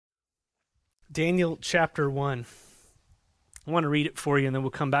Daniel chapter 1. I want to read it for you, and then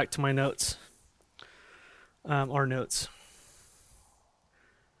we'll come back to my notes, our notes.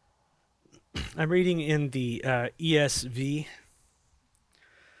 I'm reading in the ESV,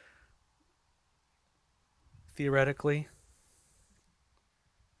 theoretically.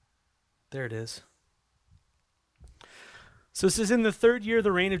 There it is. So this is in the third year of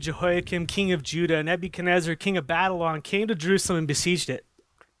the reign of Jehoiakim, king of Judah. Nebuchadnezzar, king of Babylon, came to Jerusalem and besieged it.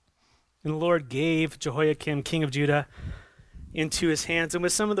 And the Lord gave Jehoiakim, king of Judah, into his hands, and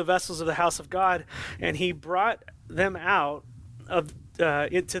with some of the vessels of the house of God, and he brought them out of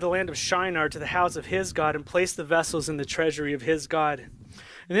into the land of Shinar to the house of his God, and placed the vessels in the treasury of his God.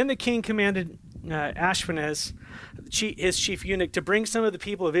 And then the king commanded Ashpenaz, his chief eunuch, to bring some of the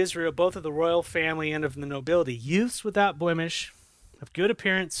people of Israel, both of the royal family and of the nobility, youths without blemish, of good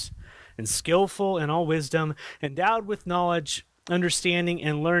appearance, and skillful in all wisdom, endowed with knowledge, understanding,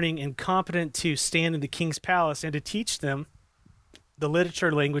 and learning, and competent to stand in the king's palace, and to teach them the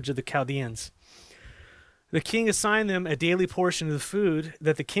literature language of the Chaldeans. The king assigned them a daily portion of the food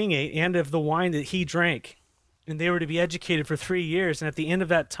that the king ate and of the wine that he drank. And they were to be educated for 3 years. And at the end of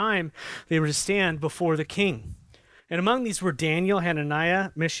that time, they were to stand before the king. And among these were Daniel,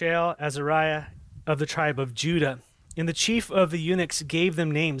 Hananiah, Mishael, Azariah of the tribe of Judah. And the chief of the eunuchs gave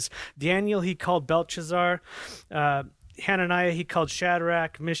them names. Daniel he called Belshazzar. Hananiah he called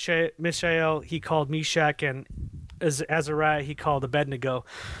Shadrach. Mishael he called Meshach. And Azariah he called Abednego.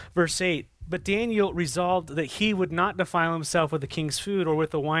 Verse 8. But Daniel resolved that he would not defile himself with the king's food or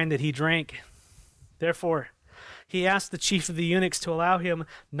with the wine that he drank. Therefore, he asked the chief of the eunuchs to allow him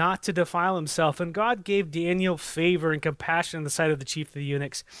not to defile himself. And God gave Daniel favor and compassion in the sight of the chief of the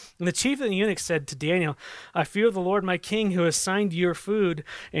eunuchs. And the chief of the eunuchs said to Daniel, I fear the Lord my king, who assigned your food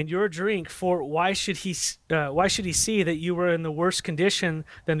and your drink. For why should he see that you were in the worse condition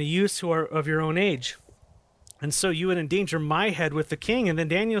than the youths who are of your own age? And so you would endanger my head with the king. And then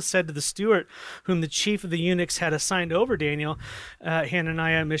Daniel said to the steward, whom the chief of the eunuchs had assigned over Daniel,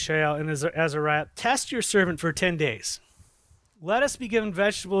 Hananiah, Mishael, and Azariah, test your servant for 10 days. Let us be given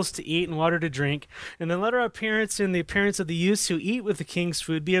vegetables to eat and water to drink, and then let our appearance and the appearance of the youths who eat with the king's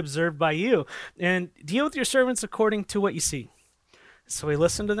food be observed by you. And deal with your servants according to what you see. So he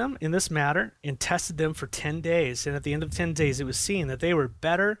listened to them in this matter and tested them for 10 days. And at the end of 10 days, it was seen that they were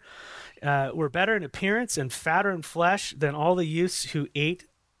better in appearance and fatter in flesh than all the youths who ate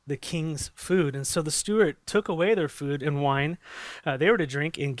the king's food. And so the steward took away their food and wine they were to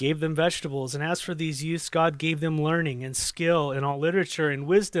drink and gave them vegetables. And as for these youths, God gave them learning and skill in all literature and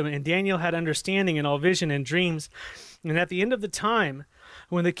wisdom. And Daniel had understanding in all vision and dreams. And at the end of the time,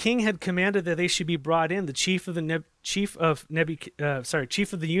 when the king had commanded that they should be brought in, the chief of the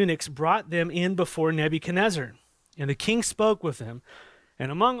eunuchs brought them in before Nebuchadnezzar. And the king spoke with them.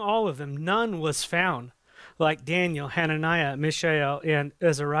 And among all of them, none was found like Daniel, Hananiah, Mishael, and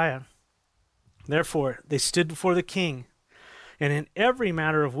Azariah. Therefore, they stood before the king, and in every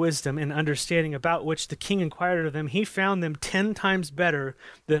matter of wisdom and understanding about which the king inquired of them, he found them 10 times better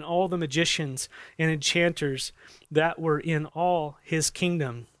than all the magicians and enchanters that were in all his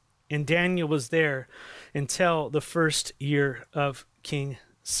kingdom. And Daniel was there until the first year of King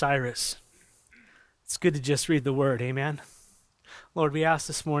Cyrus. It's good to just read the word, amen? Lord, we ask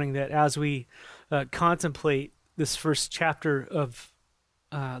this morning that as we contemplate this first chapter of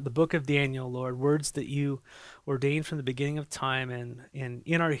the book of Daniel, Lord, words that you ordained from the beginning of time, and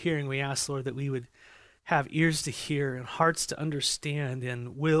in our hearing, we ask, Lord, that we would have ears to hear and hearts to understand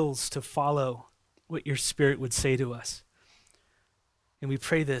and wills to follow what your Spirit would say to us. And we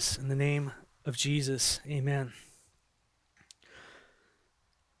pray this in the name of Jesus. Amen.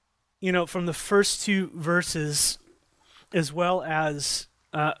 You know, from the first 2 verses, as well as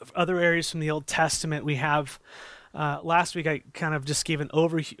other areas from the Old Testament, we have, last week I kind of just gave an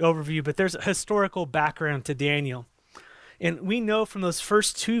overview, but there's a historical background to Daniel. And we know from those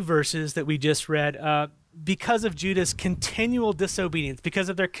first 2 verses that we just read, because of Judah's continual disobedience, because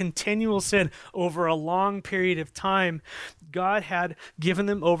of their continual sin over a long period of time, God had given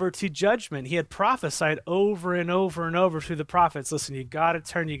them over to judgment. He had prophesied over and over and over through the prophets, listen, you got to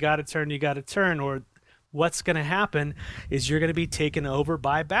turn, you got to turn, you got to turn, or what's going to happen is you're going to be taken over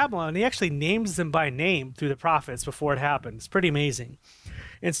by Babylon. And he actually names them by name through the prophets before it happened. It's pretty amazing.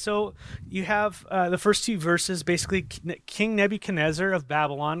 And so you have the first 2 verses, basically King Nebuchadnezzar of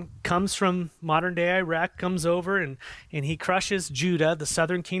Babylon comes from modern-day Iraq, comes over, and he crushes Judah, the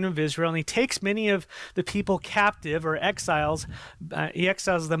southern kingdom of Israel, and he takes many of the people captive or exiles. He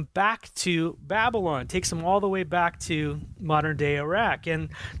exiles them back to Babylon, takes them all the way back to modern-day Iraq. And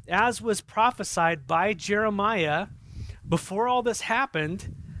as was prophesied by Jeremiah, before all this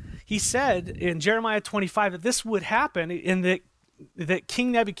happened, he said in Jeremiah 25 that this would happen, and that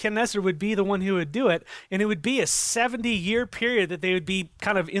King Nebuchadnezzar would be the one who would do it, and it would be a 70-year period that they would be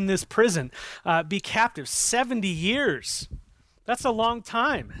kind of in this prison, be captive. 70 years. That's a long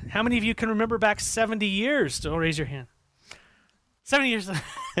time. How many of you can remember back 70 years? Don't raise your hand. 70 years.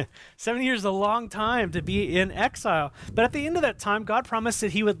 70 years is a long time to be in exile. But at the end of that time, God promised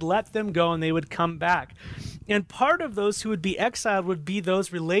that he would let them go and they would come back. And part of those who would be exiled would be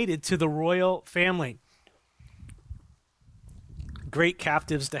those related to the royal family. Great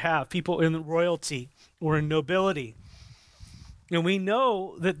captives to have, people in royalty or in nobility. And we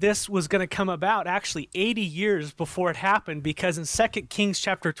know that this was going to come about actually 80 years before it happened, because in 2 Kings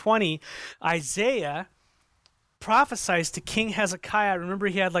chapter 20, Isaiah prophesies to King Hezekiah. Remember,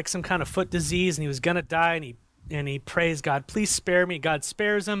 he had like some kind of foot disease and he was going to die, and he prays, God, please spare me. God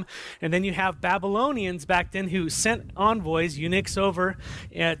spares him. And then you have Babylonians back then who sent envoys, eunuchs over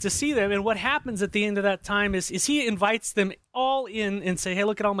to see them. And what happens at the end of that time is he invites them all in and say, hey,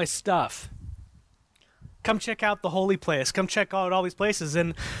 look at all my stuff. Come check out the holy place. Come check out all these places.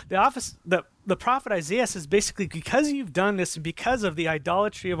 And the prophet Isaiah says basically, because you've done this and because of the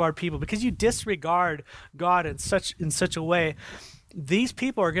idolatry of our people, because you disregard God in such a way, these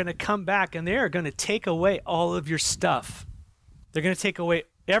people are going to come back and they are going to take away all of your stuff. They're going to take away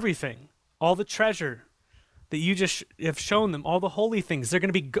everything, all the treasure that you just have shown them, all the holy things. It's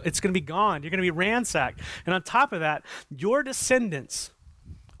going to be gone. You're going to be ransacked. And on top of that, your descendants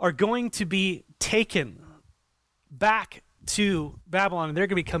are going to be taken back to Babylon, and they're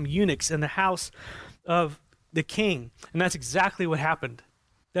going to become eunuchs in the house of the king. And that's exactly what happened.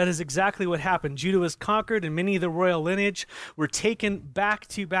 That is exactly what happened. Judah was conquered, and many of the royal lineage were taken back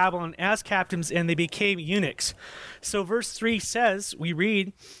to Babylon as captives, and they became eunuchs. So verse 3 says, we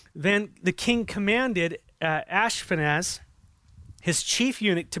read, then the king commanded Ashpenaz, his chief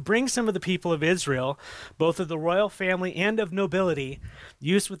eunuch, to bring some of the people of Israel, both of the royal family and of nobility,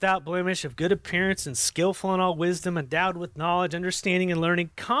 used without blemish, of good appearance, and skillful in all wisdom, endowed with knowledge, understanding, and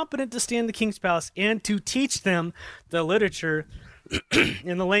learning, competent to stand in the king's palace, and to teach them the literature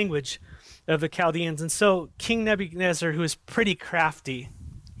and the language of the Chaldeans. And so King Nebuchadnezzar, who is pretty crafty,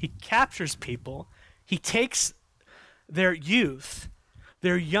 he captures people, he takes their youth,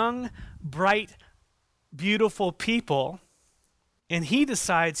 their young, bright, beautiful people, and he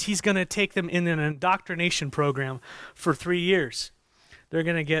decides he's going to take them in an indoctrination program for 3 years. They're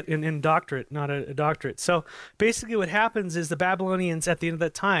going to get an indoctorate, not a doctorate. So basically what happens is the Babylonians at the end of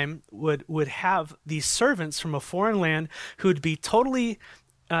that time would have these servants from a foreign land who would be totally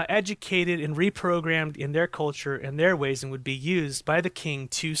educated and reprogrammed in their culture and their ways, and would be used by the king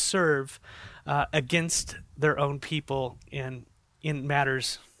to serve against their own people in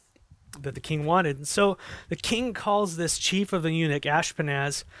matters that the king wanted. And so the king calls this chief of the eunuch,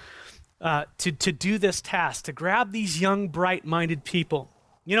 Ashpenaz, to do this task, to grab these young, bright-minded people.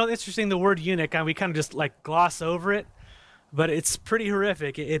 You know, interesting, the word eunuch, we kind of just like gloss over it, but it's pretty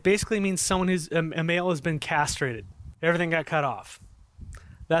horrific. It basically means someone who's a male has been castrated. Everything got cut off.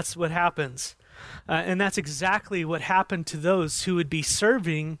 That's what happens. And that's exactly what happened to those who would be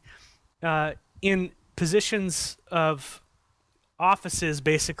serving in positions of offices,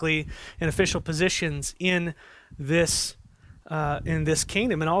 basically, in official positions in this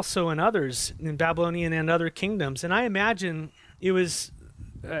kingdom, and also in others, in Babylonian and other kingdoms. And I imagine it was,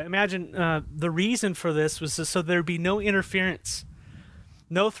 the reason for this was so there'd be no interference,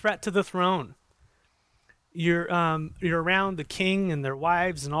 no threat to the throne. You're around the king and their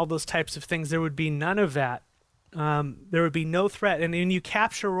wives and all those types of things. There would be none of that. There would be no threat. And when you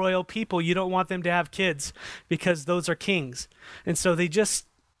capture royal people, you don't want them to have kids because those are kings. And so they just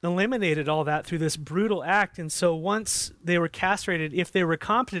eliminated all that through this brutal act. And so once they were castrated, if they were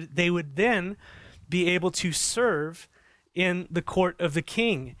competent, they would then be able to serve in the court of the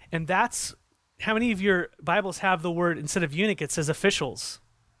king. And that's how many of your Bibles have the word, instead of eunuch, it says officials.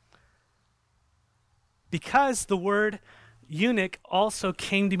 Because the word eunuch also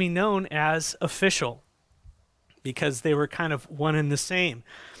came to be known as official, because they were kind of one and the same.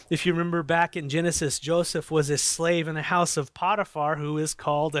 If you remember back in Genesis, Joseph was a slave in the house of Potiphar, who is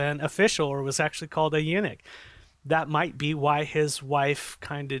called an official, or was actually called a eunuch. That might be why his wife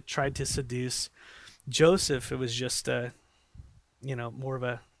kind of tried to seduce Joseph. It was just more of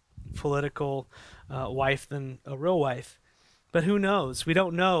a political wife than a real wife. But who knows? We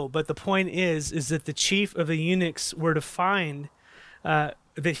don't know. But the point is that the chief of the eunuchs were to find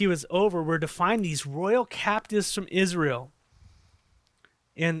that he was over, were to find these royal captives from Israel,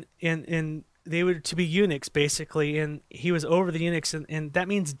 and they were to be eunuchs, basically, and he was over the eunuchs, and that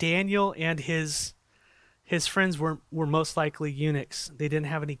means Daniel and his his friends were most likely eunuchs. They didn't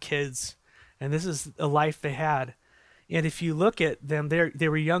have any kids, and this is a life they had. And if you look at them, they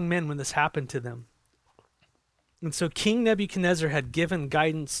were young men when this happened to them. And so King Nebuchadnezzar had given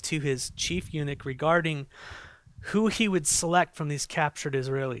guidance to his chief eunuch regarding who he would select from these captured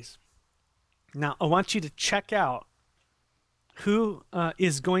Israelis. Now, I want you to check out who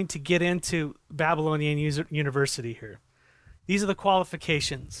is going to get into Babylonian University here. These are the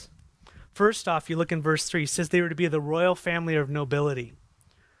qualifications. First off, you look in verse 3, it says they were to be the royal family of nobility.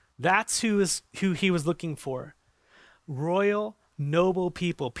 That's who he was looking for. Royal, noble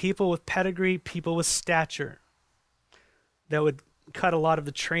people, people with pedigree, people with stature. That would cut a lot of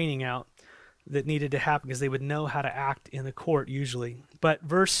the training out that needed to happen because they would know how to act in the court usually. But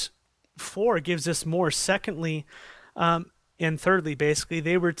verse 4 gives us more. Secondly, and thirdly, basically,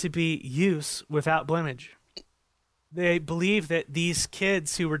 they were to be youths without blemish. They believed that these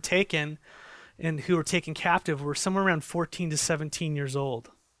kids who were taken and who were taken captive were somewhere around 14 to 17 years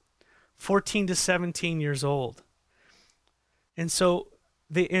old. 14 to 17 years old. And so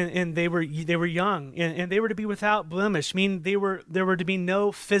they were young, and they were to be without blemish, meaning there were to be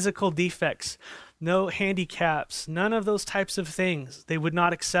no physical defects, no handicaps, none of those types of things. They would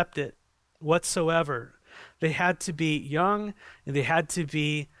not accept it whatsoever. They had to be young, and they had to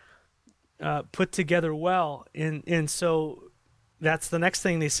be put together well. And so that's the next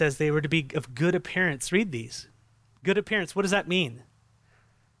thing they says. They were to be of good appearance. Read these. Good appearance. What does that mean?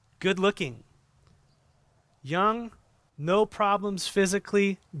 Good looking. Young, no problems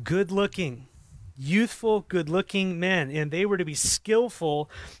physically, good looking. Youthful, good looking men. And they were to be skillful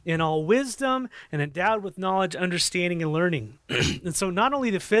in all wisdom and endowed with knowledge, understanding, and learning. And so not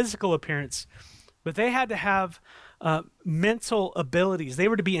only the physical appearance, but they had to have mental abilities. They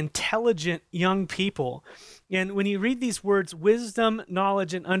were to be intelligent young people. And when you read these words, wisdom,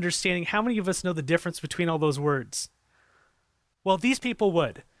 knowledge, and understanding, how many of us know the difference between all those words? Well, these people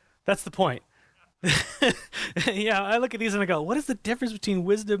would. That's the point. Yeah, I look at these and I go, what is the difference between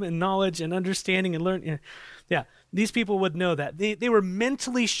wisdom and knowledge and understanding and learning? Yeah, these people would know that. They were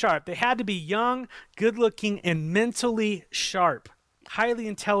mentally sharp. They had to be young, good-looking, and mentally sharp. Highly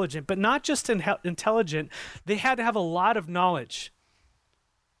intelligent, but not just intelligent, they had to have a lot of knowledge.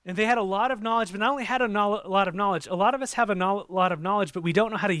 And they had a lot of knowledge, but not only had a lot of knowledge, a lot of us have a lot of knowledge, but we don't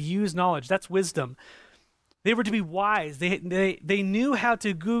know how to use knowledge. That's wisdom. They were to be wise. They knew how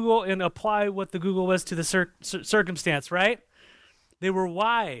to Google and apply what the Google was to the circumstance, right? They were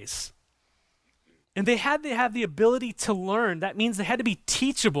wise. And they had to have the ability to learn. That means they had to be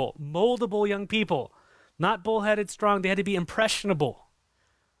teachable, moldable young people. Not bullheaded strong. They had to be impressionable.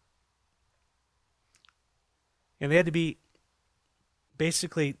 And they had to be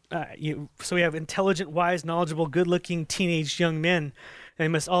basically, so we have intelligent, wise, knowledgeable, good-looking teenage young men. They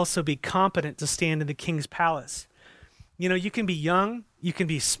must also be competent to stand in the king's palace. You know, you can be young, you can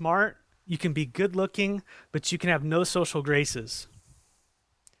be smart, you can be good-looking, but you can have no social graces.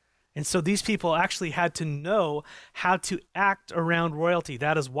 And so these people actually had to know how to act around royalty.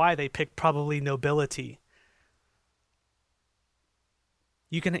 That is why they picked probably nobility.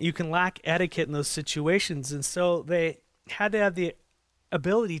 You can lack etiquette in those situations, and so they had to have the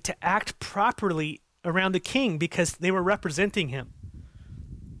ability to act properly around the king because they were representing him.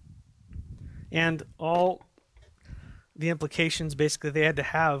 And all the implications basically they had to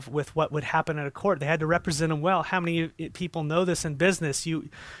have with what would happen at a court. They had to represent him well. How many people know this in business? You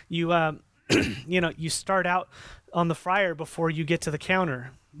you start out on the fryer before you get to the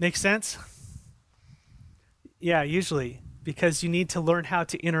counter. Make sense? Yeah, usually. Because you need to learn how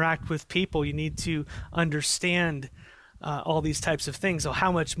to interact with people. You need to understand all these types of things. So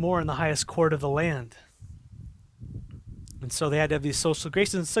how much more in the highest court of the land? And so they had to have these social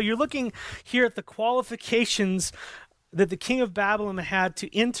graces. And so you're looking here at the qualifications that the king of Babylon had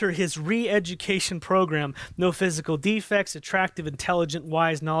to enter his re-education program. No physical defects, attractive, intelligent,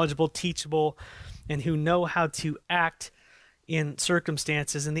 wise, knowledgeable, teachable, and who know how to act in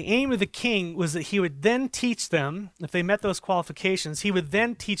circumstances. And the aim of the king was that he would then teach them, if they met those qualifications, he would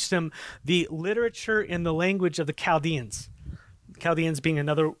then teach them the literature and the language of the Chaldeans. Chaldeans being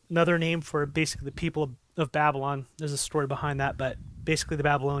another name for basically the people of Babylon. There's a story behind that, but basically the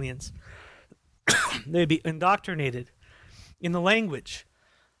Babylonians. They'd be indoctrinated in the language,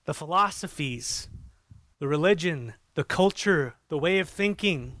 the philosophies, the religion, the culture, the way of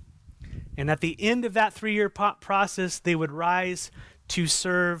thinking. And at the end of that 3-year process, they would rise to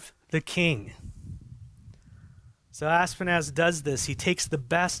serve the king. So Ashpenaz does this. He takes the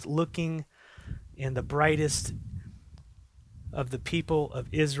best looking and the brightest of the people of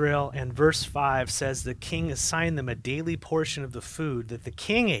Israel. And verse 5 says the king assigned them a daily portion of the food that the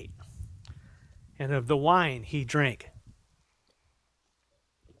king ate. and of the wine he drank.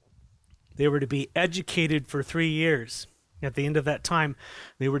 They were to be educated for 3 years. At the end of that time,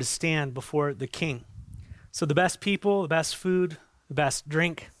 they were to stand before the king. So the best people, the best food, the best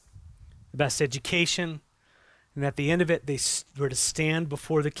drink, the best education, and at the end of it, they were to stand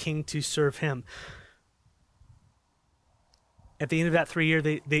before the king to serve him. At the end of that 3 year,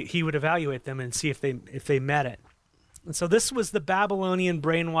 he would evaluate them and see if they met it. And so this was the Babylonian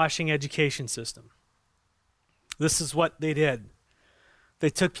brainwashing education system. This is what they did.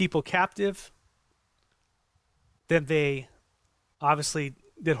 They took people captive. Then they obviously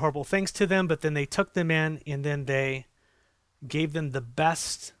did horrible things to them, but then they took them in and then they gave them the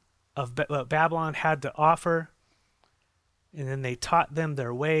best of what Babylon had to offer. And then they taught them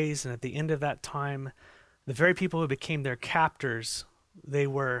their ways. And at the end of that time, the very people who became their captors, they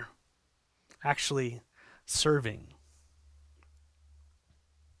were actually serving.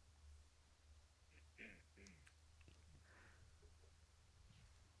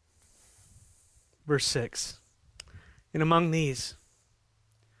 Verse 6. And among these,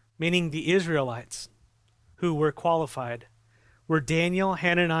 meaning the Israelites who were qualified, were Daniel,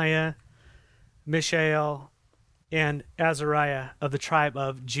 Hananiah, Mishael, and Azariah of the tribe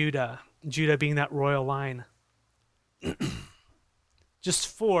of Judah. Judah being that royal line. Just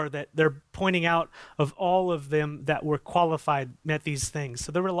 4 that they're pointing out of all of them that were qualified met these things.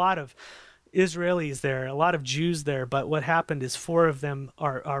 So there were a lot of Israelis there, a lot of Jews there, but what happened is 4 of them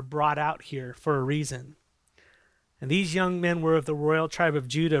are brought out here for a reason. And these young men were of the royal tribe of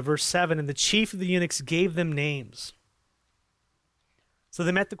Judah. Verse 7, and the chief of the eunuchs gave them names. So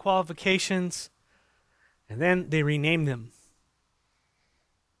they met the qualifications, and then they renamed them.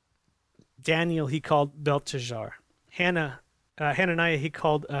 Daniel he called Belteshazzar. Hananiah he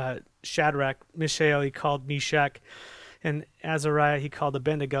called Shadrach. Mishael he called Meshach. And Azariah he called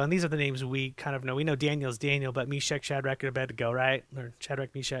Abednego. And these are the names we kind of know. We know Daniel's Daniel, but Meshach, Shadrach, and Abednego, right? Or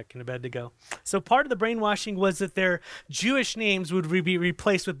Shadrach, Meshach, and Abednego. So part of the brainwashing was that their Jewish names would be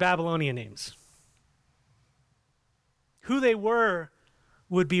replaced with Babylonian names. Who they were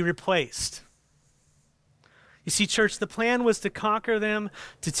would be replaced. You see, church, the plan was to conquer them,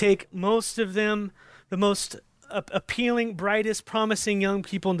 to take most of them, the most appealing, brightest, promising young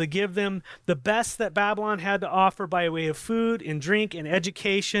people, and to give them the best that Babylon had to offer by way of food and drink and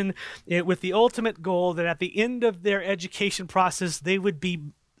education, with the ultimate goal that at the end of their education process, they would be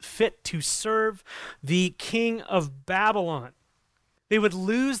fit to serve the king of Babylon. They would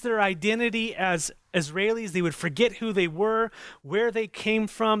lose their identity as Israelis. They would forget who they were, where they came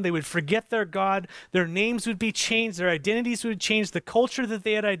from. They would forget their God. Their names would be changed. Their identities would change. The culture that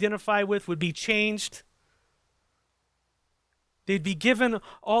they had identified with would be changed. They'd be given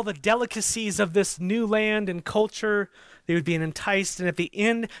all the delicacies of this new land and culture. They would be enticed, and at the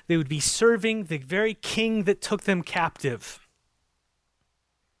end, they would be serving the very king that took them captive.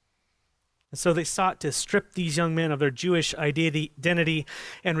 And so they sought to strip these young men of their Jewish identity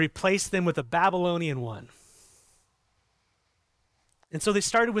and replace them with a Babylonian one. And so they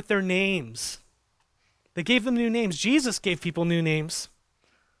started with their names. They gave them new names. Jesus gave people new names.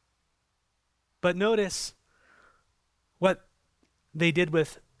 But notice what they did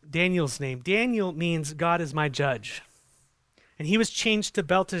with Daniel's name. Daniel means God is my judge. And he was changed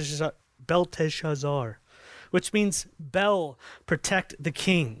to Belteshazzar, which means Bel, protect the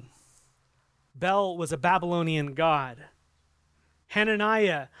king. Bel was a Babylonian god.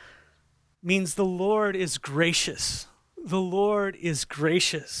 Hananiah means the Lord is gracious. The Lord is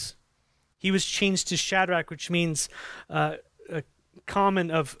gracious. He was changed to Shadrach, which means a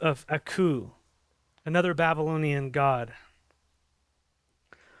common of Aku, another Babylonian god.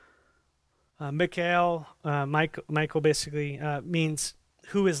 Michael basically means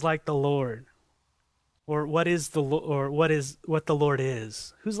who is like the Lord, or what the Lord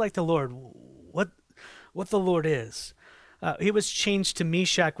is. Who's like the Lord? What the Lord is. He was changed to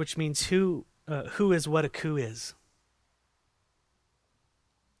Meshach, which means who is what Aku is.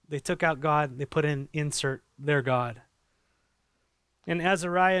 They took out God, they put in insert their God. And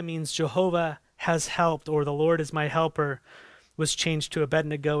Azariah means Jehovah has helped, or the Lord is my helper, was changed to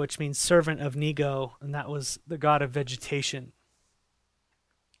Abednego, which means servant of Nego, and that was the god of vegetation.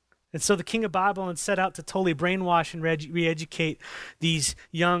 And so the king of Babylon set out to totally brainwash and re-educate these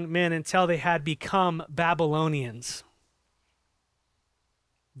young men until they had become Babylonians.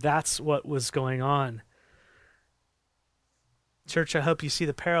 That's what was going on. Church, I hope you see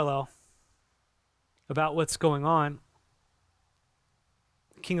the parallel about what's going on.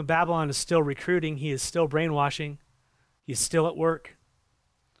 The king of Babylon is still recruiting. He is still brainwashing. He is still at work.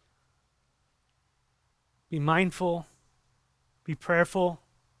 Be mindful. Be prayerful.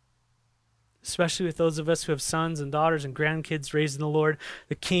 especially with those of us who have sons and daughters and grandkids raised in the Lord.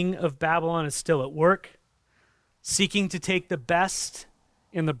 The king of Babylon is still at work, seeking to take the best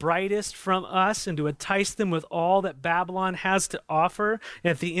and the brightest from us and to entice them with all that Babylon has to offer.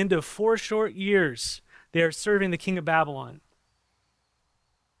 And at the end of 4 short years, they are serving the king of Babylon.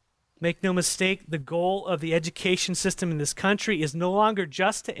 Make no mistake, the goal of the education system in this country is no longer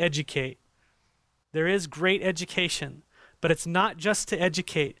just to educate. There is great education, but it's not just to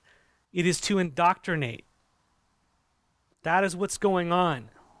educate. It is to indoctrinate. That is what's going on.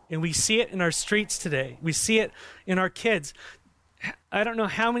 And we see it in our streets today. We see it in our kids. I don't know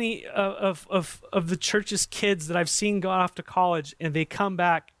how many of the church's kids that I've seen go off to college and they come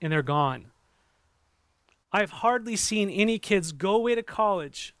back and they're gone. I've hardly seen any kids go away to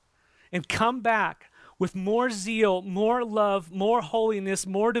college and come back with more zeal, more love, more holiness,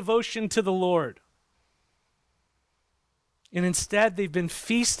 more devotion to the Lord. And instead, they've been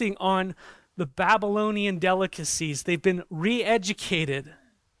feasting on the Babylonian delicacies. They've been re-educated.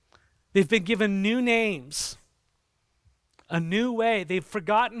 They've been given new names, a new way. They've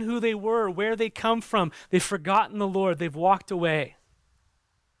forgotten who they were, where they come from. They've forgotten the Lord. They've walked away.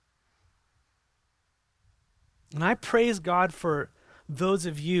 And I praise God for those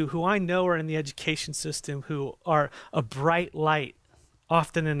of you who I know are in the education system who are a bright light,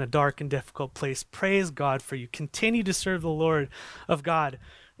 often in a dark and difficult place. Praise God for you. Continue to serve the Lord of God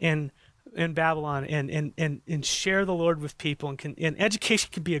in Babylon and share the Lord with people. And education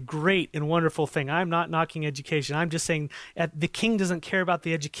can be a great and wonderful thing. I'm not knocking education. I'm just saying the king doesn't care about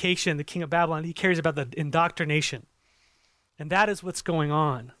the education, the king of Babylon. He cares about the indoctrination. And that is what's going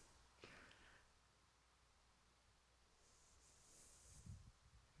on.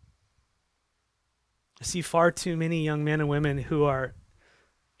 I see far too many young men and women who are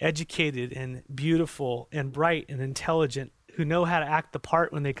educated and beautiful and bright and intelligent, who know how to act the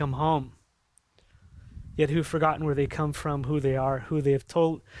part when they come home, yet who've forgotten where they come from, who they are, who they have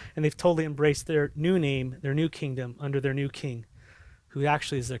told, and they've totally embraced their new name, their new kingdom under their new king, who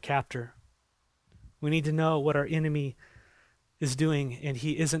actually is their captor. We need to know what our enemy is doing, and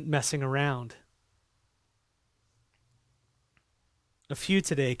he isn't messing around. A few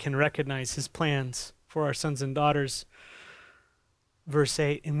today can recognize his plans for our sons and daughters. Verse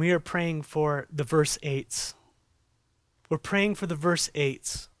 8, and we are praying for the verse 8s. We're praying for the verse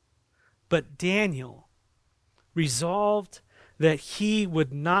 8s. But Daniel resolved that he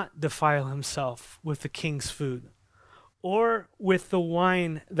would not defile himself with the king's food or with the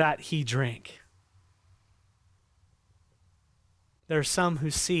wine that he drank. There are some who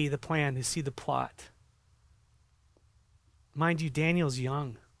see the plan, who see the plot. Mind you, Daniel's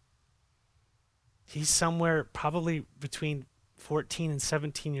young. He's somewhere probably between 14 and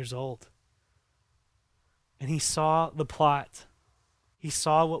 17 years old. And he saw the plot. He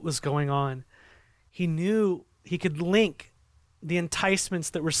saw what was going on. He knew he could link the enticements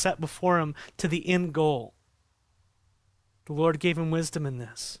that were set before him to the end goal. The Lord gave him wisdom in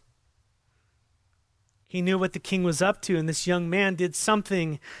this. He knew what the king was up to, and this young man did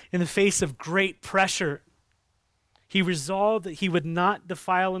something in the face of great pressure. He resolved that he would not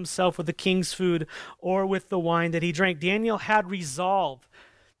defile himself with the king's food or with the wine that he drank. Daniel had resolve.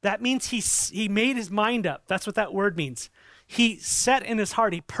 That means he made his mind up. That's what that word means. He set in his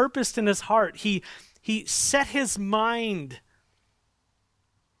heart. He purposed in his heart. He set his mind.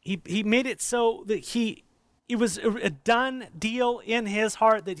 He made it so that it was a done deal in his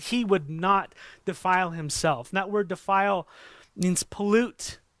heart that he would not defile himself. And that word defile means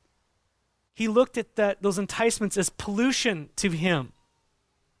pollute. He looked at those enticements as pollution to him.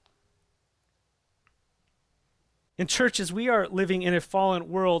 In churches, we are living in a fallen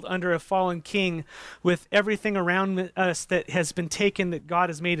world under a fallen king with everything around us that has been taken that God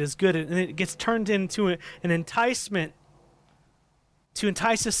has made as good. And it gets turned into an enticement to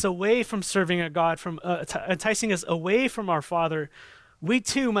entice us away from serving a God, from enticing us away from our Father. We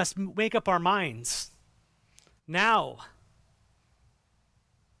too must make up our minds now.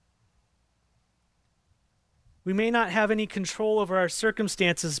 We may not have any control over our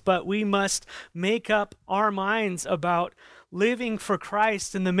circumstances, but we must make up our minds about living for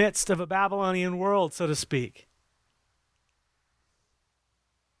Christ in the midst of a Babylonian world, so to speak.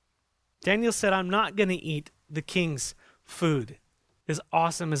 Daniel said, I'm not going to eat the king's food, as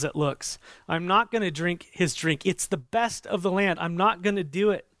awesome as it looks. I'm not going to drink his drink. It's the best of the land. I'm not going to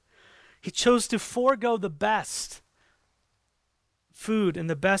do it. He chose to forego the best food and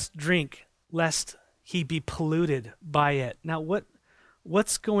the best drink, lest he be polluted by it. Now,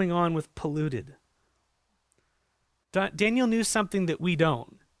 what's going on with polluted? Daniel knew something that we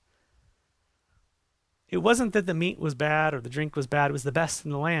don't. It wasn't that the meat was bad or the drink was bad. It was the best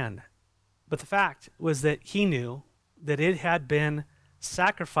in the land. But the fact was that he knew that it had been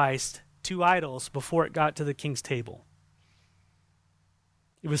sacrificed to idols before it got to the king's table.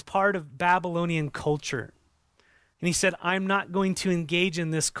 It was part of Babylonian culture. And he said, I'm not going to engage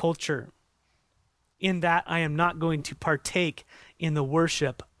in this culture. In that, I am not going to partake in the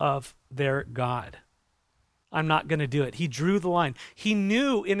worship of their God. I'm not going to do it. He drew the line. He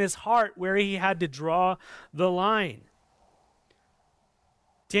knew in his heart where he had to draw the line.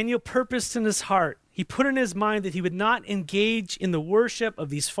 Daniel purposed in his heart, he put in his mind that he would not engage in the worship of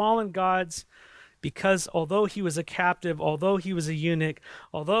these fallen gods, because although he was a captive, although he was a eunuch,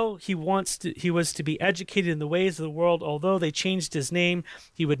 although he was to be educated in the ways of the world, although they changed his name,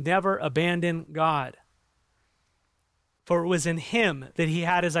 he would never abandon God. For it was in him that he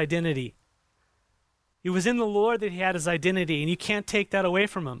had his identity. It was in the Lord that he had his identity, and you can't take that away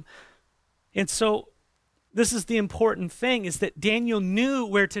from him. And so this is the important thing, is that Daniel knew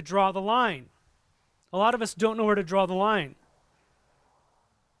where to draw the line. A lot of us don't know where to draw the line.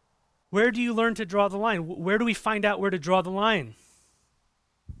 Where do you learn to draw the line? Where do we find out where to draw the line?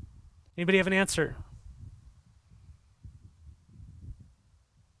 Anybody have an answer?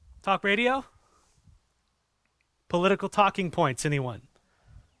 Talk radio? Political talking points, anyone?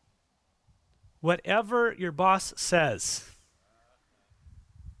 Whatever your boss says.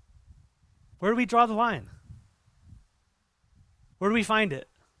 Where do we draw the line? Where do we find it?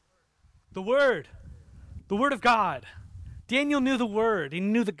 The Word. The Word of God. Daniel knew the Word. He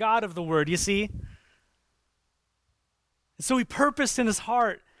knew the God of the Word, you see? And so he purposed in his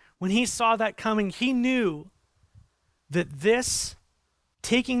heart, when he saw that coming, he knew that this,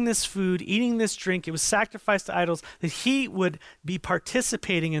 taking this food, eating this drink, it was sacrificed to idols, that he would be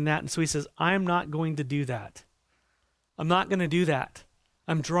participating in that. And so he says, I'm not going to do that. I'm not going to do that.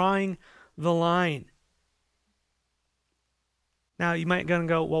 I'm drawing the line. Now, you might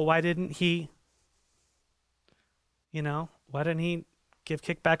go, well, why didn't he, why didn't he give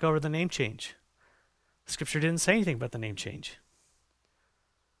kickback over the name change? Scripture didn't say anything about the name change.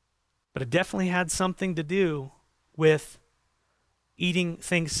 But it definitely had something to do with eating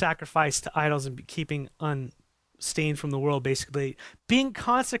things sacrificed to idols and keeping unstained from the world, basically. Being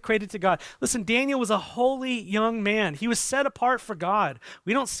consecrated to God. Listen, Daniel was a holy young man. He was set apart for God.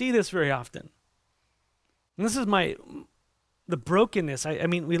 We don't see this very often. And this is the brokenness. I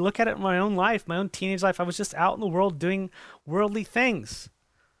mean, we look at it in my own life, my own teenage life. I was just out in the world doing worldly things.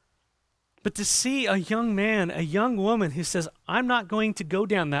 But to see a young man, a young woman who says, I'm not going to go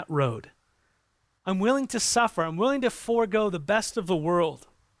down that road. I'm willing to suffer. I'm willing to forego the best of the world.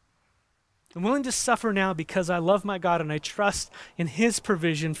 I'm willing to suffer now because I love my God and I trust in his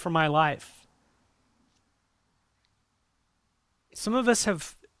provision for my life. Some of us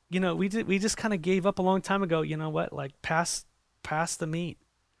have, we just kind of gave up a long time ago. You know what? Like pass the meat.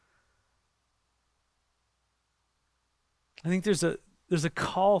 I think there's a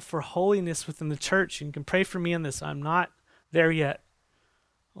call for holiness within the church. And you can pray for me on this. I'm not there yet.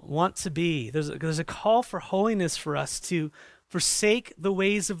 I want to be. There's a call for holiness for us to forsake the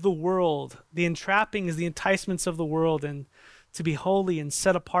ways of the world, the entrappings, the enticements of the world, and to be holy and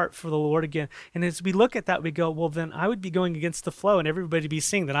set apart for the Lord again. And as we look at that, we go, well, then I would be going against the flow and everybody be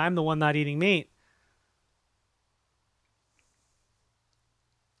seeing that I'm the one not eating meat,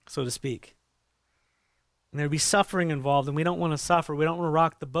 so to speak. And there'd be suffering involved, and we don't want to suffer. We don't want to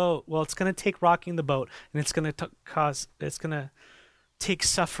rock the boat. Well, it's going to take rocking the boat, and it's going to take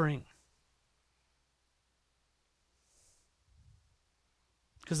suffering.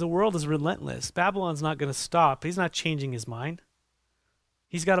 Because the world is relentless. Babylon's not going to stop. He's not changing his mind.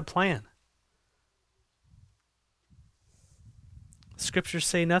 He's got a plan. Scriptures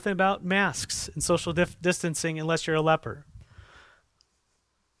say nothing about masks and social distancing unless you're a leper.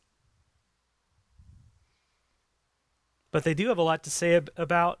 But they do have a lot to say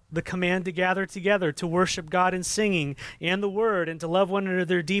about the command to gather together, to worship God in singing and the word, and to love one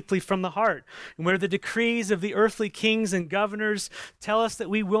another deeply from the heart. And where the decrees of the earthly kings and governors tell us that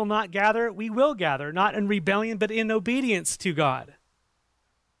we will not gather, we will gather, not in rebellion, but in obedience to God.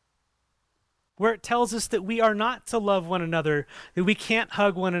 Where it tells us that we are not to love one another, that we can't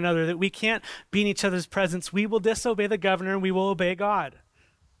hug one another, that we can't be in each other's presence, we will disobey the governor and we will obey God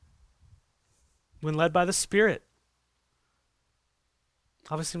when led by the Spirit.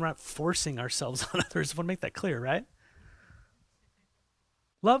 Obviously, we're not forcing ourselves on others. I want to make that clear, right?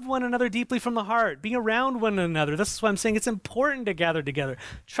 Love one another deeply from the heart. Being around one another. This is why I'm saying it's important to gather together.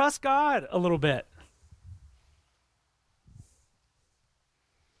 Trust God a little bit.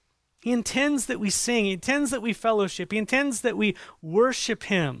 He intends that we sing. He intends that we fellowship. He intends that we worship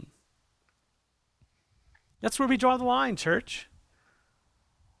him. That's where we draw the line, church.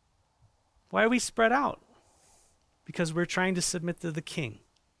 Why are we spread out? Because we're trying to submit to the king.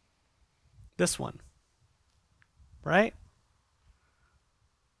 This one. Right?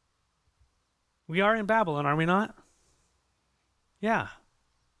 We are in Babylon, are we not? Yeah.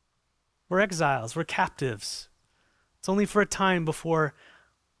 We're exiles. We're captives. It's only for a time before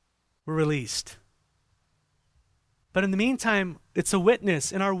we're released. But in the meantime, it's a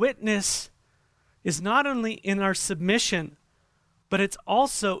witness. And our witness is not only in our submission, but it's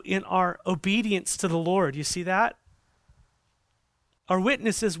also in our obedience to the Lord. You see that? Our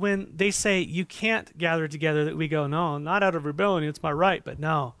witness is when they say, you can't gather together, that we go, no, not out of rebellion, it's my right. But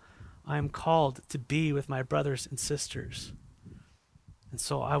no, I am called to be with my brothers and sisters. And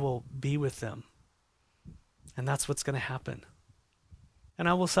so I will be with them. And that's what's going to happen. And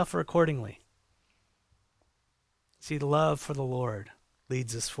I will suffer accordingly. See, the love for the Lord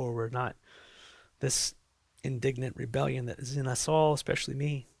leads us forward, not this indignant rebellion that is in us all, especially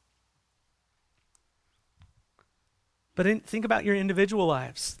me. But think about your individual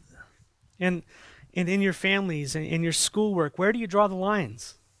lives and in your families and in your schoolwork. Where do you draw the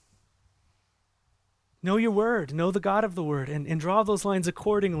lines? Know your word, know the God of the word, and draw those lines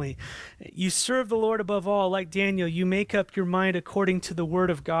accordingly. You serve the Lord above all. Like Daniel, you make up your mind according to the word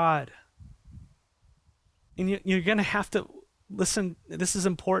of God. And you're going to have to listen. This is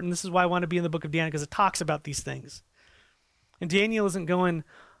important. This is why I want to be in the book of Daniel, because it talks about these things. And Daniel isn't going,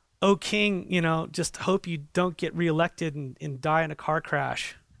 oh, king, just hope you don't get reelected and die in a car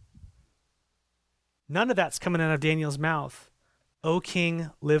crash. None of that's coming out of Daniel's mouth. O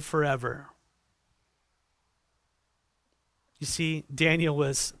king, live forever. You see, Daniel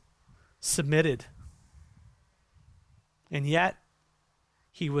was submitted. And yet,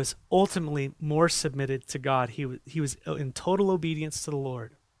 he was ultimately more submitted to God. He was in total obedience to the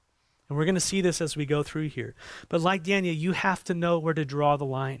Lord. And we're going to see this as we go through here. But like Daniel, you have to know where to draw the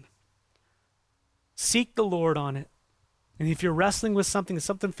line. Seek the Lord on it. And if you're wrestling with something and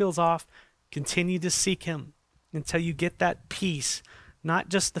something feels off, continue to seek him until you get that peace. Not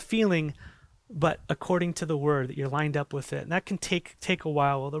just the feeling, but according to the word, that you're lined up with it. And that can take a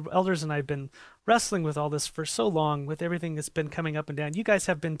while. Well, the elders and I have been wrestling with all this for so long, with everything that's been coming up and down. You guys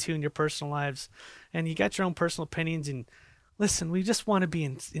have been too in your personal lives, and you got your own personal opinions. And listen, we just want to be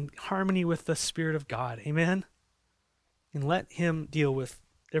in harmony with the Spirit of God. Amen? And let him deal with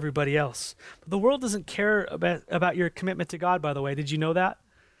everybody else. But the world doesn't care about your commitment to God, by the way. Did you know that?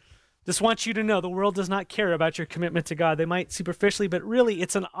 Just want you to know the world does not care about your commitment to God. They might superficially, but really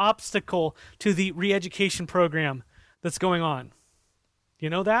it's an obstacle to the re-education program that's going on. You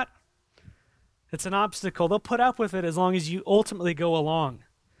know that? It's an obstacle. They'll put up with it as long as you ultimately go along.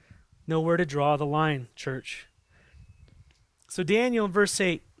 Know where to draw the line, church. So Daniel in verse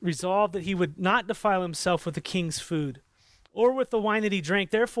 8 resolved that he would not defile himself with the king's food or with the wine that he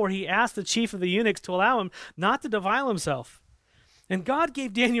drank. Therefore he asked the chief of the eunuchs to allow him not to defile himself. And God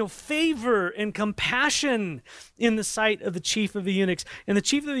gave Daniel favor and compassion in the sight of the chief of the eunuchs. And the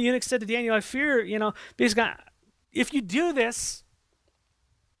chief of the eunuchs said to Daniel, I fear, because God, if you do this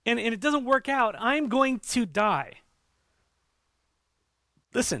and it doesn't work out, I'm going to die.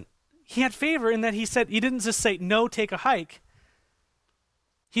 Listen, he had favor in that he didn't just say, no, take a hike.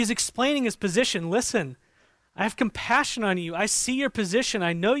 He's explaining his position. Listen, I have compassion on you. I see your position.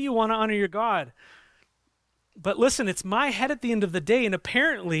 I know you want to honor your God. But listen, it's my head at the end of the day, and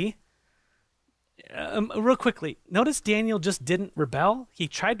apparently, real quickly, notice Daniel just didn't rebel. He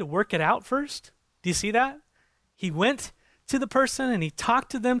tried to work it out first. Do you see that? He went to the person and he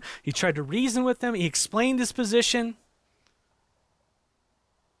talked to them. He tried to reason with them. He explained his position.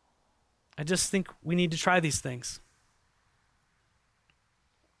 I just think we need to try these things.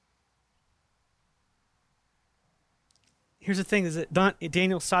 Here's the thing, is that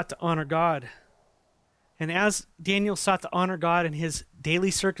Daniel sought to honor God. And as Daniel sought to honor God in his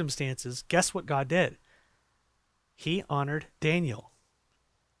daily circumstances, guess what God did? He honored Daniel.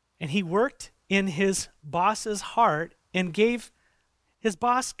 And he worked in his boss's heart and gave his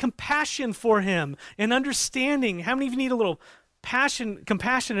boss compassion for him and understanding. How many of you need a little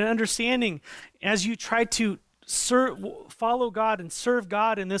compassion and understanding as you try to follow God and serve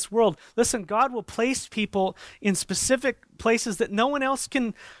God in this world? Listen, God will place people in specific places that no one else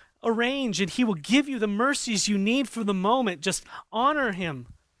can arrange, and he will give you the mercies you need for the moment. Just honor him.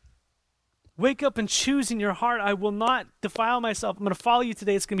 Wake up and choose in your heart, I will not defile myself. I'm going to follow you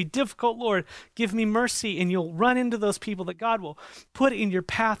today. It's going to be difficult, Lord. Give me mercy. And you'll run into those people that God will put in your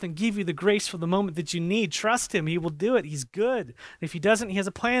path and give you the grace for the moment that you need. Trust him. He will do it. He's good. If he doesn't, he has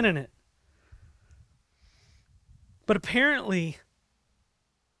a plan in it. But apparently,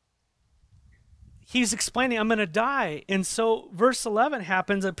 he's explaining, I'm going to die. And so verse 11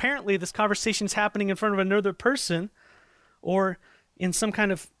 happens. Apparently, this conversation is happening in front of another person or in some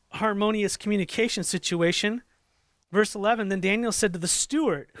kind of harmonious communication situation. Verse 11, then Daniel said to the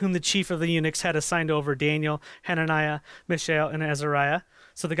steward, whom the chief of the eunuchs had assigned over Daniel, Hananiah, Mishael, and Azariah,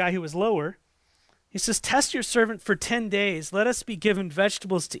 so the guy who was lower, he says, test your servant for 10 days. Let us be given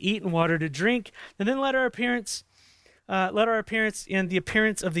vegetables to eat and water to drink, and then let our appearance and the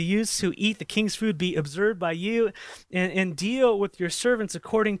appearance of the youths who eat the king's food be observed by you, and deal with your servants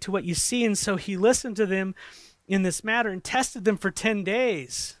according to what you see. And so he listened to them in this matter and tested them for 10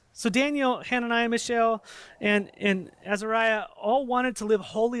 days. So Daniel, Hananiah, Mishael, and Azariah all wanted to live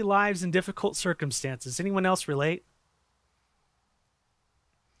holy lives in difficult circumstances. Anyone else relate?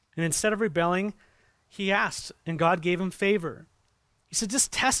 And instead of rebelling, he asked, and God gave him favor. He said,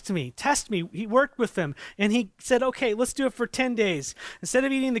 just test me. He worked with them, and he said, okay, let's do it for 10 days. Instead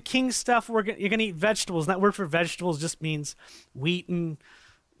of eating the king's stuff, you're going to eat vegetables. And that word for vegetables just means wheat and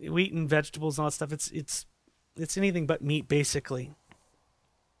vegetables and all that stuff. It's anything but meat, basically.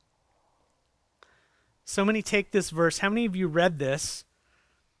 So many take this verse. How many of you read this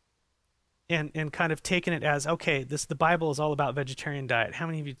and kind of taken it as, okay, the Bible is all about vegetarian diet? How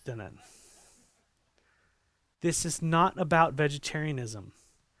many of you done that? This is not about vegetarianism.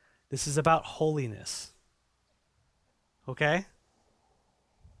 This is about holiness. Okay?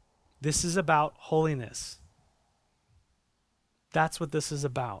 This is about holiness. That's what this is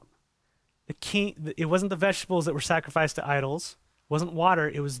about. It wasn't the vegetables that were sacrificed to idols. It wasn't water.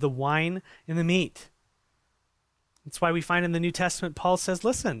 It was the wine and the meat. That's why we find in the New Testament, Paul says,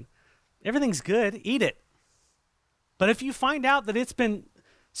 listen, everything's good, eat it. But if you find out that it's been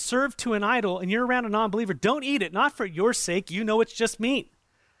served to an idol and you're around a non-believer, don't eat it, not for your sake. You know it's just meat.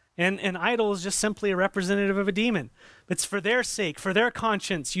 And an idol is just simply a representative of a demon. It's for their sake, for their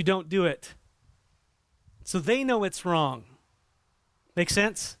conscience, you don't do it. So they know it's wrong. Make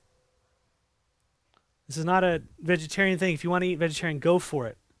sense? This is not a vegetarian thing. If you want to eat vegetarian, go for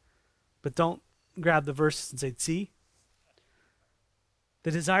it. But don't grab the verses and say, see?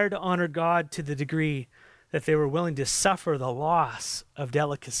 The desire to honor God to the degree that they were willing to suffer the loss of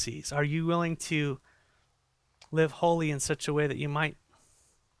delicacies. Are you willing to live holy in such a way that you might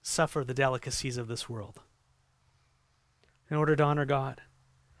suffer the delicacies of this world in order to honor God?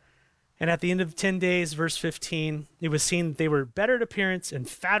 And at the end of 10 days, verse 15, it was seen that they were better in appearance and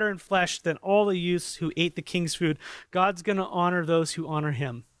fatter in flesh than all the youths who ate the king's food. God's going to honor those who honor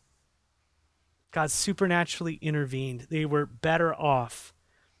him. God supernaturally intervened. They were better off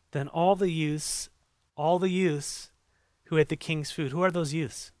than all the youths who ate the king's food. Who are those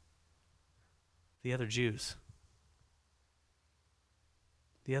youths? The other Jews.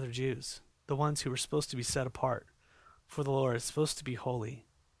 The other Jews. The ones who were supposed to be set apart for the Lord, supposed to be holy.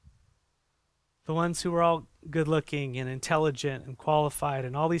 The ones who were all good looking and intelligent and qualified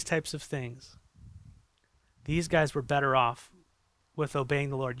and all these types of things. These guys were better off with obeying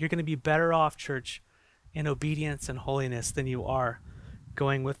the Lord. You're going to be better off, church, in obedience and holiness than you are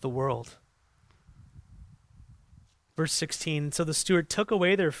going with the world. Verse 16, so the steward took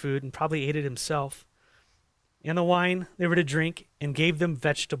away their food and probably ate it himself, and the wine they were to drink, and gave them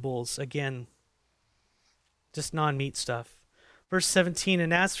vegetables. Again, just non-meat stuff. Verse 17,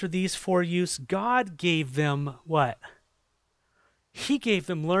 and as for these 4 youths, God gave them what? He gave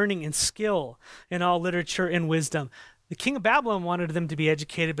them learning and skill in all literature and wisdom. The king of Babylon wanted them to be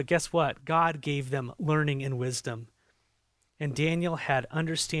educated, but guess what? God gave them learning and wisdom. And Daniel had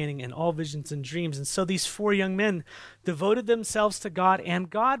understanding in all visions and dreams. And so these 4 young men devoted themselves to God, and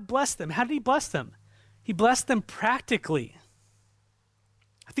God blessed them. How did he bless them? He blessed them practically.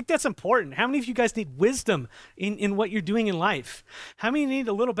 I think that's important. How many of you guys need wisdom in what you're doing in life? How many need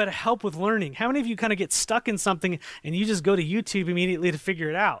a little bit of help with learning? How many of you kind of get stuck in something and you just go to YouTube immediately to figure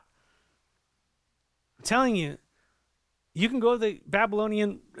it out? I'm telling you, you can go to the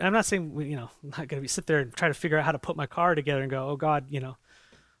Babylonian, I'm not saying, I'm not going to sit there and try to figure out how to put my car together and go, oh God,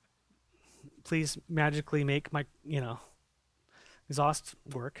 please magically make my, exhaust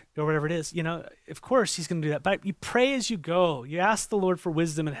work or whatever it is. Of course he's going to do that. But you pray as you go. You ask the Lord for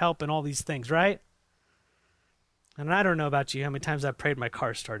wisdom and help in all these things, right? And I don't know about you, how many times I've prayed my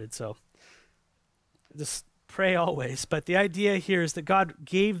car started. So just pray always. But the idea here is that God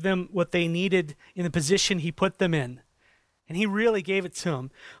gave them what they needed in the position he put them in. And he really gave it to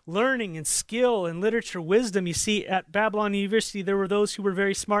them. Learning and skill and literature, wisdom. You see, at Babylon University, there were those who were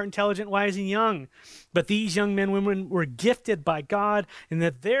very smart, intelligent, wise, and young. But these young men and women were gifted by God, and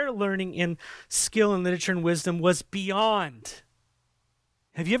that their learning and skill and literature and wisdom was beyond.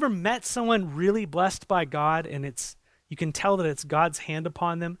 Have you ever met someone really blessed by God, and you can tell that it's God's hand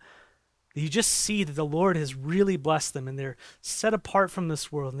upon them? You just see that the Lord has really blessed them and they're set apart from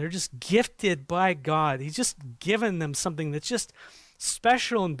this world and they're just gifted by God. He's just given them something that's just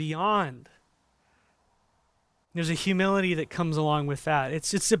special and beyond. There's a humility that comes along with that.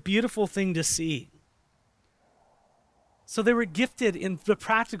 It's a beautiful thing to see. So they were gifted in the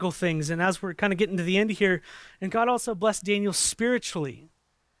practical things, and as we're kind of getting to the end here, and God also blessed Daniel spiritually.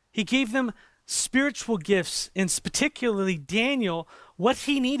 He gave them spiritual gifts, and particularly Daniel, what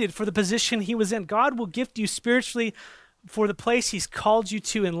he needed for the position he was in. God will gift you spiritually for the place he's called you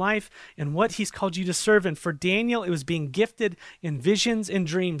to in life and what he's called you to serve in. For Daniel, it was being gifted in visions and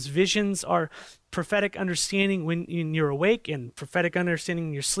dreams. Visions are prophetic understanding when you're awake, and prophetic understanding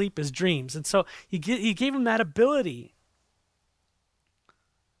in your sleep is dreams. And so he gave him that ability.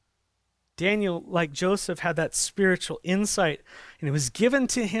 Daniel, like Joseph, had that spiritual insight, and it was given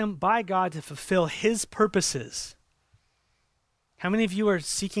to him by God to fulfill his purposes. How many of you are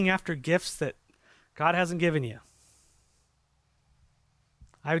seeking after gifts that God hasn't given you?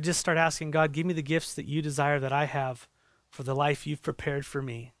 I would just start asking God, give me the gifts that you desire that I have for the life you've prepared for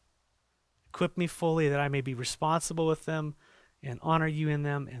me. Equip me fully that I may be responsible with them and honor you in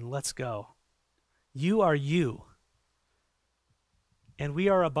them, and let's go. You are you, and we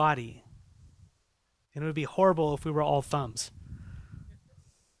are a body. And it would be horrible if we were all thumbs.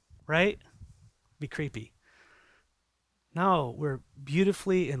 Right? Be creepy. No, we're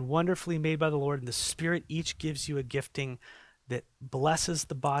beautifully and wonderfully made by the Lord, and the Spirit each gives you a gifting that blesses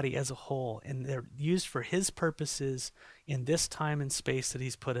the body as a whole, and they're used for his purposes in this time and space that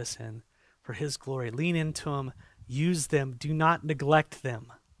he's put us in, for his glory. Lean into them, use them, do not neglect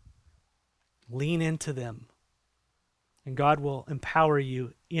them. Lean into them, and God will empower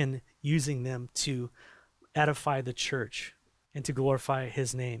you in using them to edify the church and to glorify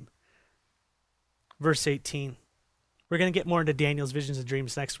his name. Verse 18. We're going to get more into Daniel's visions and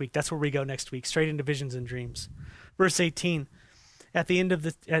dreams next week. That's where we go next week, straight into visions and dreams. Verse 18. At the end of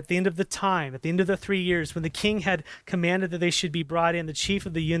the 3 years, when the king had commanded that they should be brought in, the chief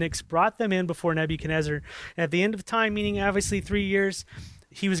of the eunuchs brought them in before Nebuchadnezzar. At the end of time, meaning obviously 3 years,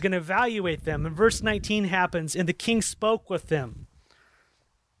 he was going to evaluate them. And verse 19 happens, and the king spoke with them.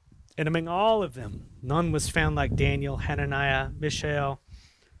 And among all of them, none was found like Daniel, Hananiah, Mishael,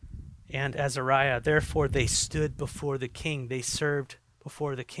 and Azariah. Therefore, they stood before the king. They served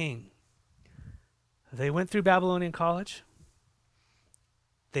before the king. They went through Babylonian college.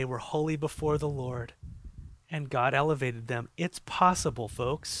 They were holy before the Lord, and God elevated them. It's possible,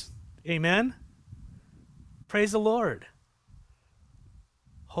 folks. Amen? Praise the Lord.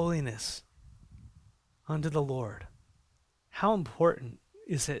 Holiness unto the Lord. How important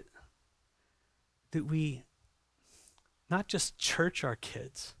is it that we not just church our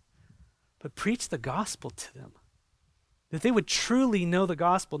kids, but preach the gospel to them? That they would truly know the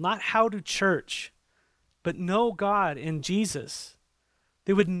gospel, not how to church, but know God and Jesus.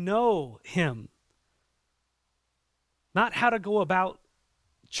 They would know him. Not how to go about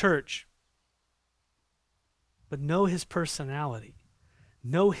church, but know his personality,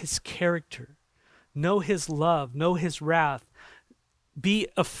 know his character, know his love, know his wrath. Be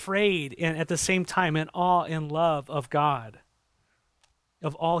afraid and at the same time in awe and love of God,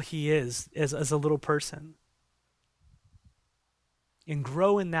 of all he is as a little person. And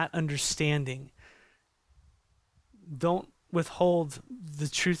grow in that understanding. Don't withhold the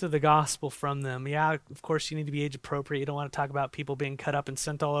truth of the gospel from them. Yeah, of course you need to be age appropriate. You don't want to talk about people being cut up and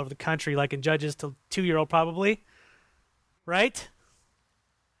sent all over the country like in Judges to 2-year-old probably. Right?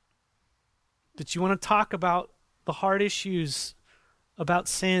 But you want to talk about the hard issues, about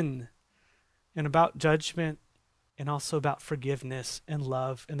sin and about judgment, and also about forgiveness and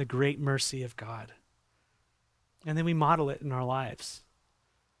love and the great mercy of God. And then we model it in our lives.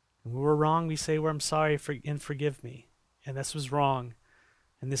 And when we're wrong, we say, well, I'm sorry and forgive me. And this was wrong.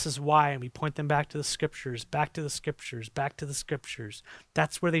 And this is why. And we point them back to the scriptures, back to the scriptures, back to the scriptures.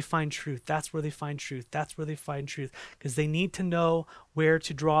 That's where they find truth. That's where they find truth. That's where they find truth. Because they need to know where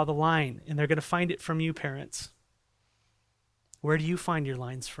to draw the line. And they're going to find it from you, parents. Where do you find your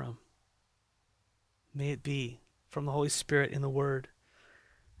lines from? May it be from the Holy Spirit in the Word.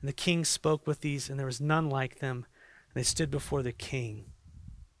 And the king spoke with these, and there was none like them. And they stood before the king.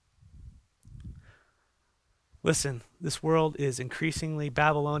 Listen, this world is increasingly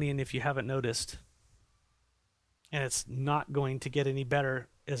Babylonian if you haven't noticed. And it's not going to get any better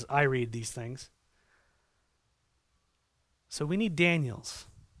as I read these things. So we need Daniels.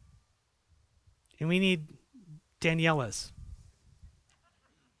 And we need Danielas.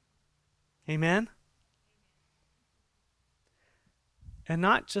 Amen? And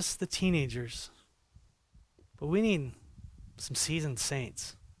not just the teenagers, but we need some seasoned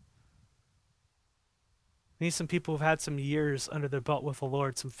saints. We need some people who've had some years under their belt with the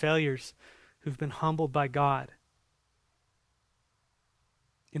Lord, some failures, who've been humbled by God,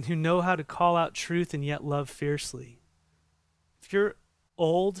 and who know how to call out truth and yet love fiercely. If you're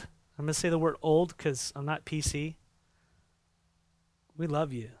old, I'm going to say the word old because I'm not PC. We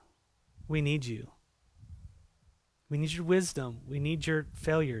love you. We need you. We need your wisdom. We need your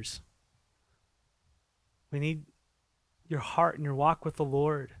failures. We need your heart and your walk with the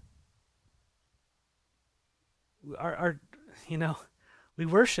Lord. We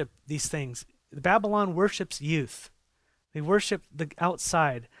worship these things. Babylon worships youth. They worship the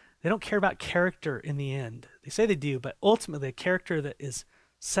outside. They don't care about character in the end. They say they do, but ultimately a character that is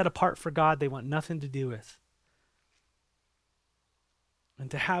set apart for God, they want nothing to do with.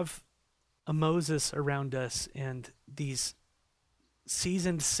 And to have a Moses around us and these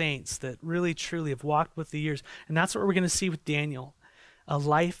seasoned saints that really truly have walked with the years, and that's what we're going to see with Daniel, a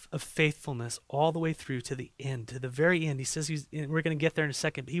life of faithfulness all the way through to the end, to the very end. He says we're going to get there in a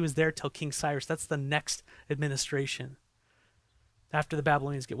second, but he was there till King Cyrus. That's the next administration after the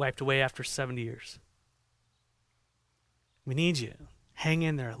Babylonians get wiped away after 70 years. We need you. Hang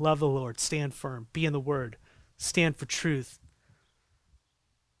in there. Love the Lord. Stand firm. Be in the Word. Stand for truth.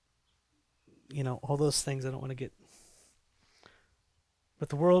 All those things I don't want to get. But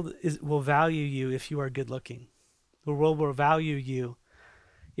the world will value you if you are good looking. The world will value you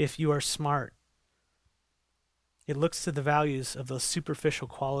if you are smart. It looks to the values of those superficial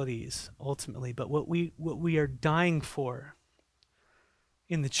qualities ultimately. But what we are dying for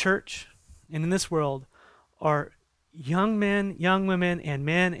in the church and in this world are young men, young women, and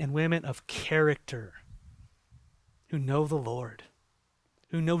men and women of character who know the Lord,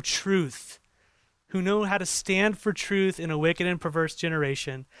 who know truth, who know how to stand for truth in a wicked and perverse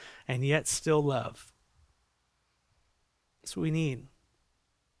generation and yet still love. That's what we need.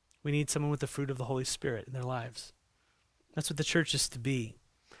 We need someone with the fruit of the Holy Spirit in their lives. That's what the church is to be.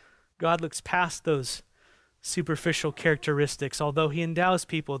 God looks past those superficial characteristics, although he endows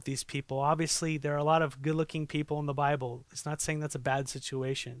people with these people. Obviously, there are a lot of good-looking people in the Bible. It's not saying that's a bad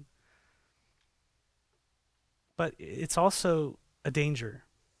situation. But it's also a danger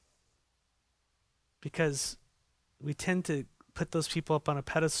because we tend to put those people up on a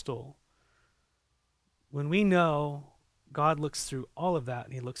pedestal when we know God looks through all of that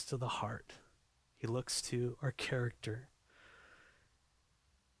and he looks to the heart. He looks to our character.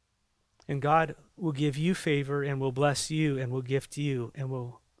 And God will give you favor and will bless you and will gift you and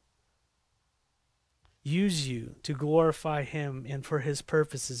will use you to glorify him and for his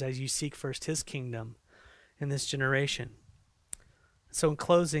purposes as you seek first his kingdom in this generation. So in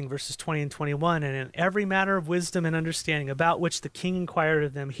closing, verses 20 and 21, and in every matter of wisdom and understanding about which the king inquired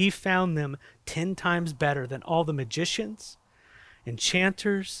of them, he found them 10 times better than all the magicians,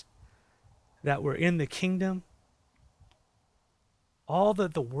 enchanters that were in the kingdom. All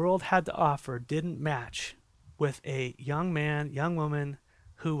that the world had to offer didn't match with a young man, young woman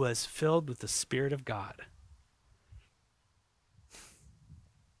who was filled with the Spirit of God.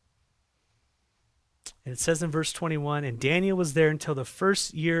 And it says in verse 21, and Daniel was there until the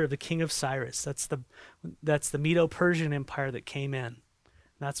first year of the king of Cyrus. That's the Medo-Persian Empire that came in.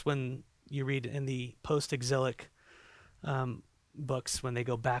 That's when you read in the post-exilic books when they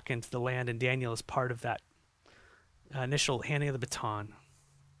go back into the land, and Daniel is part of that initial handing of the baton.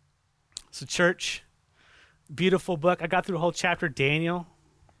 So church, beautiful book. I got through a whole chapter, Daniel.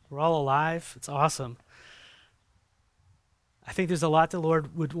 We're all alive. It's awesome. I think there's a lot the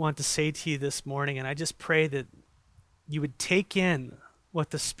Lord would want to say to you this morning, and I just pray that you would take in what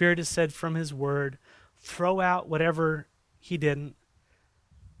the Spirit has said from his word, throw out whatever he didn't,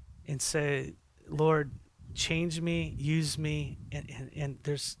 and say, Lord, change me, use me, and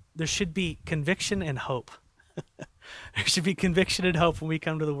there should be conviction and hope. There should be conviction and hope when we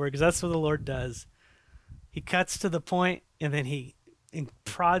come to the word, because that's what the Lord does. He cuts to the point, and then he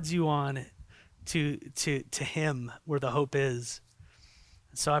prods you on to him where the hope is.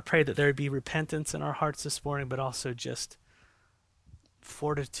 So I pray that there would be repentance in our hearts this morning, but also just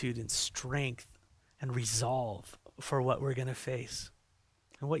fortitude and strength and resolve for what we're going to face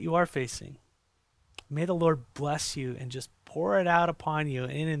and what you are facing. May the Lord bless you and just pour it out upon you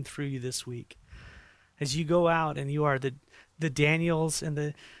in and through you this week as you go out and you are the Daniels and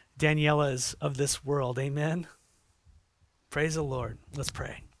the Danielas of this world. Amen. Praise the Lord. Let's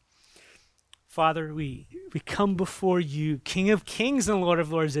pray. Father, we come before you, King of Kings and Lord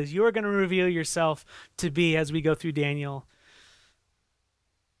of Lords, as you are going to reveal yourself to be as we go through Daniel.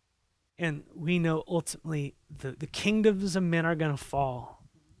 And we know ultimately the kingdoms of men are going to fall.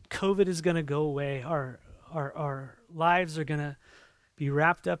 COVID is going to go away. Our lives are going to be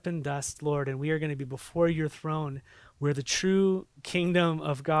wrapped up in dust, Lord, and we are going to be before your throne where the true kingdom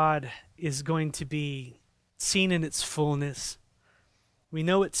of God is going to be seen in its fullness. We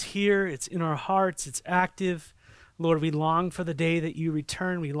know it's here, it's in our hearts, it's active. Lord, we long for the day that you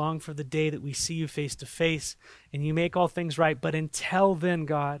return. We long for the day that we see you face to face and you make all things right. But until then,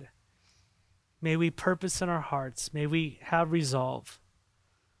 God, may we purpose in our hearts, may we have resolve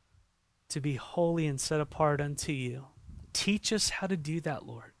to be holy and set apart unto you. Teach us how to do that,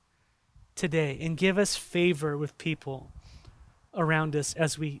 Lord, today, and give us favor with people around us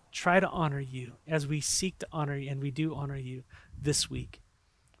as we try to honor you, as we seek to honor you, and we do honor you this week.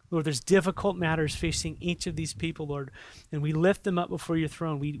 Lord, there's difficult matters facing each of these people, Lord, and we lift them up before your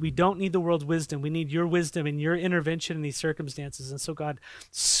throne. We don't need the world's wisdom. We need your wisdom and your intervention in these circumstances. And so, God,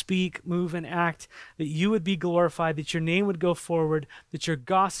 speak, move, and act, that you would be glorified, that your name would go forward, that your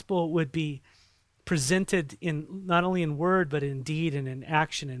gospel would be presented in not only in word, but in deed and in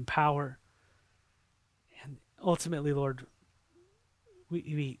action and power. And ultimately, Lord,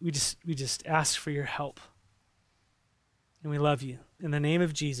 we just ask for your help. And we love you. In the name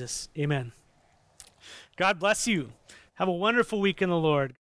of Jesus, amen. God bless you. Have a wonderful week in the Lord.